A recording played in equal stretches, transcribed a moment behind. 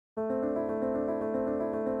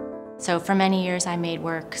So for many years I made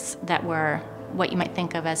works that were what you might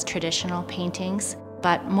think of as traditional paintings.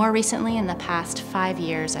 But more recently, in the past 5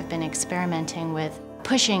 years, I've been experimenting with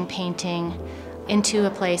pushing painting into a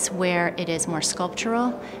place where it is more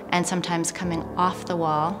sculptural and sometimes coming off the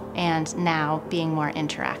wall and now being more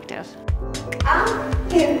interactive.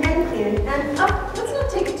 Out, in, and up. Let's not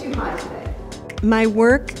take it too high today. My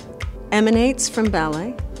work emanates from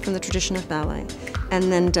ballet, from the tradition of ballet,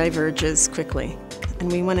 and then diverges quickly.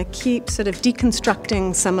 And we want to keep sort of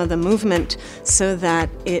deconstructing some of the movement so that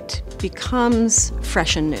it becomes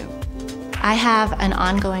fresh and new. I have an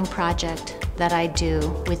ongoing project that I do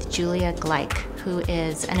with Julia Gleich, who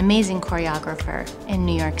is an amazing choreographer in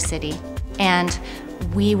New York City. And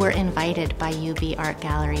we were invited by UB Art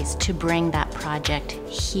Galleries to bring that project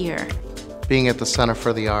here. Being at the Center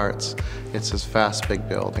for the Arts, it's this vast big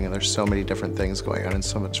building and there's so many different things going on and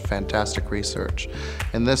so much fantastic research.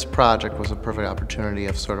 And this project was a perfect opportunity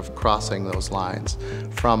of sort of crossing those lines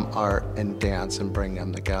from art and dance and bringing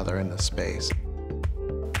them together in this space.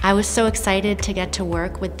 I was so excited to get to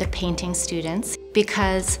work with the painting students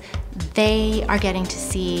because they are getting to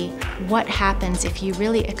see what happens if you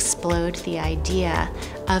really explode the idea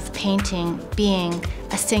of painting being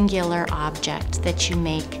a singular object that you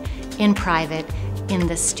make in private in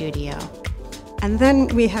the studio. And then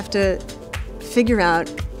we have to figure out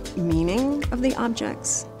meaning of the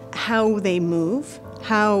objects, how they move,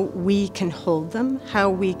 how we can hold them, how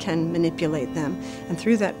we can manipulate them. And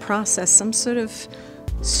through that process, some sort of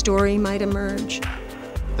story might emerge.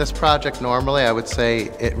 This project, normally, I would say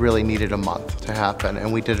it really needed a month to happen,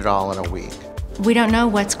 and we did it all in a week. We don't know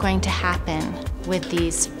what's going to happen with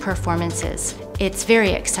these performances. It's very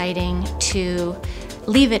exciting to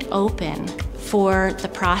leave it open for the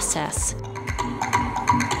process.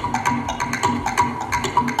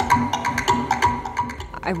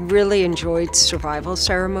 I really enjoyed Survival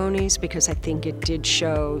Ceremonies because I think it did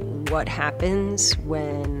show what happens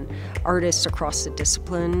when artists across the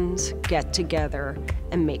disciplines get together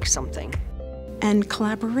and make something. And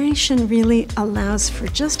collaboration really allows for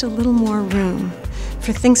just a little more room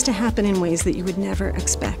for things to happen in ways that you would never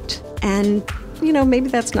expect. And, you know, maybe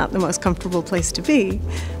that's not the most comfortable place to be,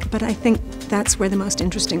 but I think that's where the most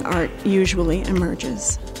interesting art usually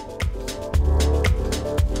emerges.